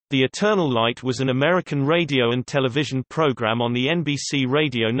The Eternal Light was an American radio and television program on the NBC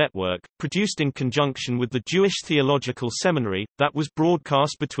radio network, produced in conjunction with the Jewish Theological Seminary, that was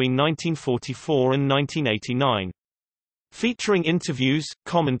broadcast between 1944 and 1989. Featuring interviews,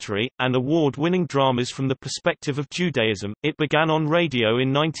 commentary, and award-winning dramas from the perspective of Judaism, it began on radio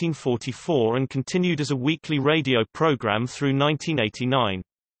in 1944 and continued as a weekly radio program through 1989.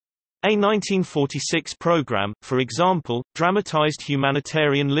 A 1946 program, for example, dramatized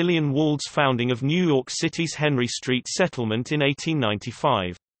humanitarian Lillian Wald's founding of New York City's Henry Street settlement in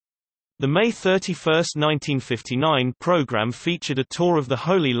 1895. The May 31, 1959 program featured a tour of the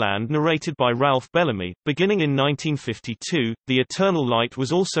Holy Land narrated by Ralph Bellamy. Beginning in 1952, The Eternal Light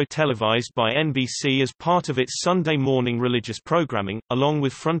was also televised by NBC as part of its Sunday morning religious programming, along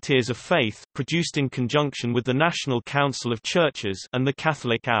with Frontiers of Faith, produced in conjunction with the National Council of Churches and the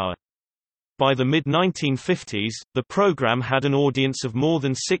Catholic Hour. By the mid-1950s, the program had an audience of more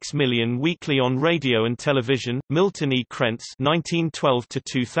than 6 million weekly on radio and television. Milton E. Krentz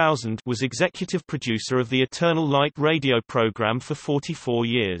 (1912–2000) was executive producer of the Eternal Light radio program for 44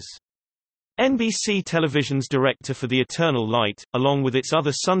 years. NBC Television's director for the Eternal Light, along with its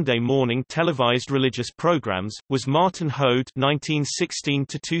other Sunday morning televised religious programs, was Martin Hode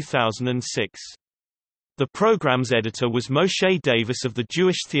 (1916–2006). The program's editor was Moshe Davis of the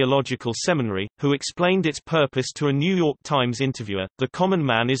Jewish Theological Seminary, who explained its purpose to a New York Times interviewer: "The common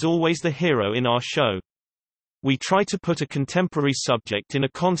man is always the hero in our show. We try to put a contemporary subject in a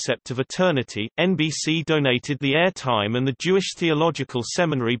concept of eternity." NBC donated the air time and the Jewish Theological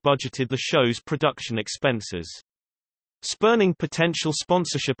Seminary budgeted the show's production expenses. Spurning potential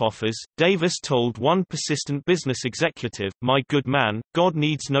sponsorship offers, Davis told one persistent business executive, "My good man, God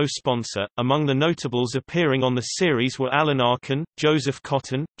needs no sponsor." Among the notables appearing on the series were Alan Arkin, Joseph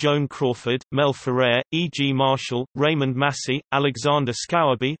Cotton, Joan Crawford, Mel Ferrer, E.G. Marshall, Raymond Massey, Alexander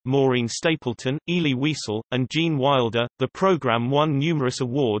Scourby, Maureen Stapleton, Elie Wiesel, and Gene Wilder. The program won numerous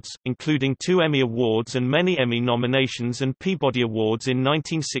awards, including 2 Emmy Awards and many Emmy nominations and Peabody Awards in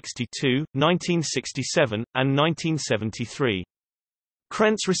 1962, 1967, and 1973.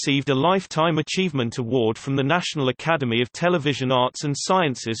 Krentz received a Lifetime Achievement Award from the National Academy of Television Arts and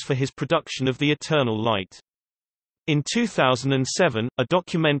Sciences for his production of The Eternal Light. In 2007, a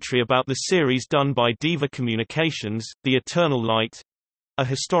documentary about the series done by Diva Communications, The Eternal Light, a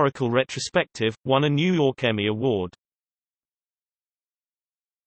historical retrospective, won a New York Emmy Award.